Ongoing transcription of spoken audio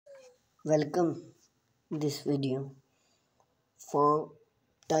Welcome this video for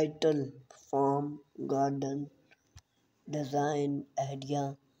title Farm Garden Design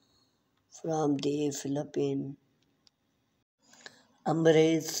Idea from the Philippines.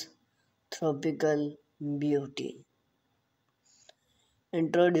 Embrace Tropical Beauty.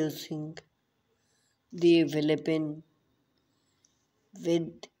 Introducing the Philippines with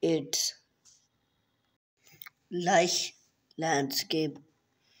its lush landscape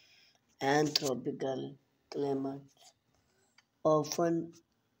and tropical climate, often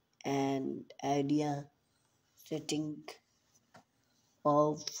an idea setting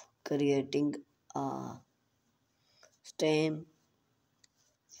of creating a stem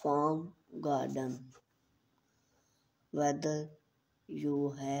farm garden. Whether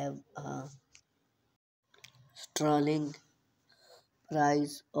you have a strolling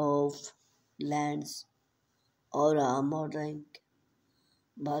price of lands or a modern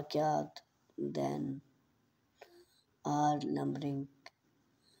backyard, then are lumbering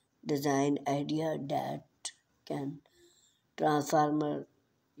design idea that can transform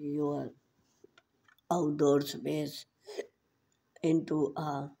your outdoor space into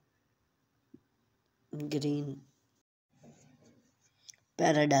a green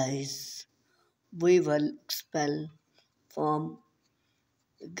paradise. We will expel from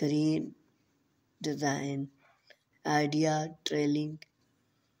green design idea trailing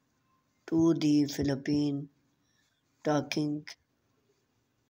to the Philippine talking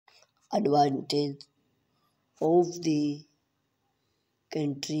advantage of the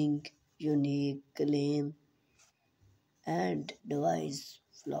country's unique claim and device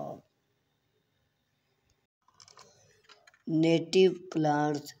flaw. Native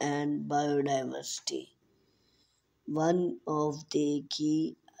plants and biodiversity. One of the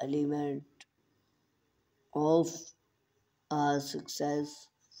key elements of a success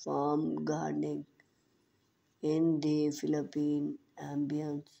farm gardening in the Philippine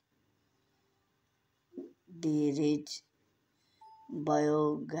ambience, the rich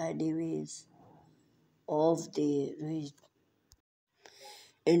biodiversity of the region.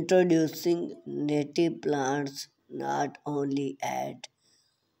 Introducing native plants not only add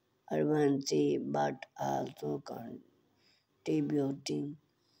urbanity but also contributing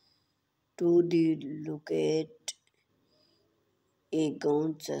to the local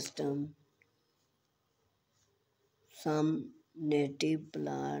ecosystem. Some native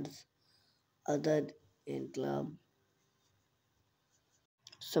plants, other include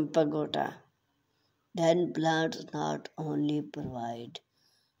Sampagota. Then plants not only provide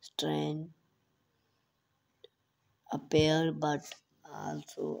strength, appear but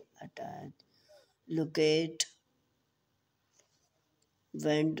also attach, locate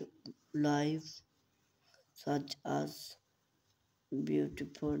wildlife such as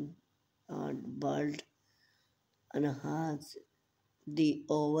beautiful and bird enhance the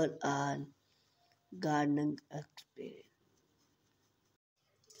overall gardening experience.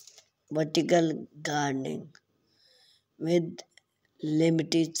 Vertical gardening with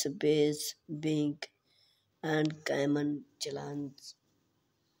limited space being and common challenge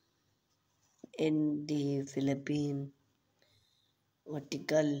in the Philippines.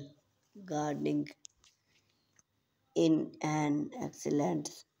 Vertical gardening in an excellent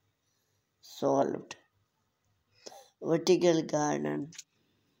solved. Vertical garden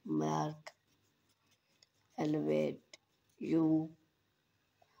mark elevate you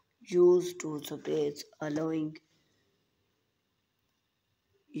use to space allowing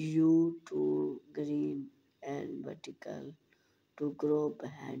you to green and vertical to grow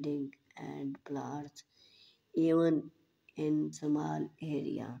heading and plants even in small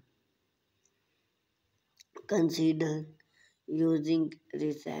area. Consider using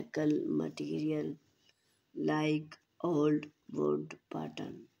recycled material like old wood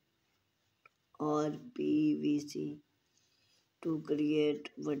pattern or PVC to create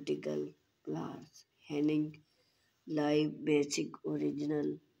vertical plants, hanging live basic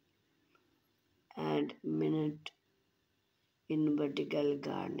original and minute in vertical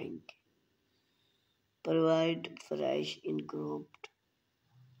gardening. Provide fresh incropped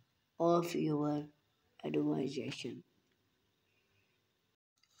of your admiration.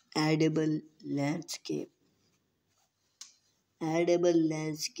 Edible landscape. Edible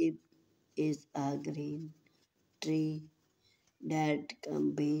landscape is a green tree that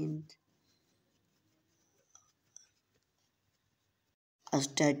combines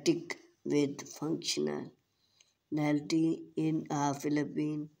aesthetic with functionality in a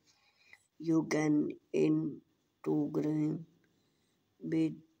Philippine. You can integrate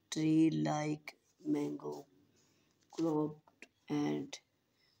with tree like mango, crop and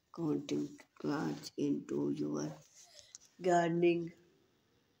counting plants into your gardening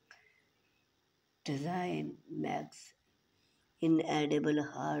design makes inedible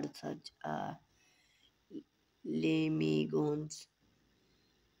herbs such as lemons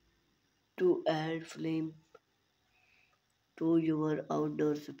to add flame to your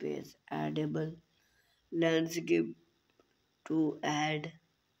outdoor space, edible landscape to add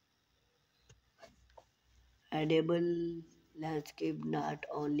edible landscape not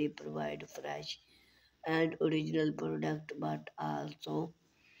only provide fresh and original product but also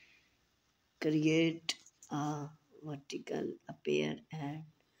create a vertical appear and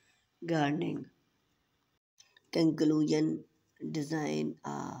gardening. Conclusion design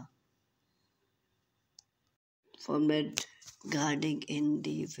a format gardening in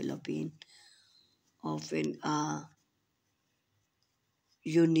the Philippines often a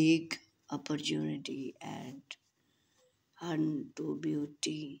unique opportunity and hunt to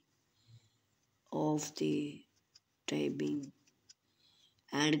beauty of the thriving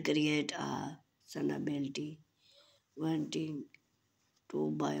and create a sustainability wanting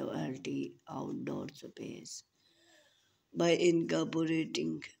to bioality outdoor space by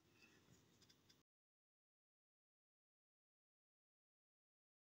incorporating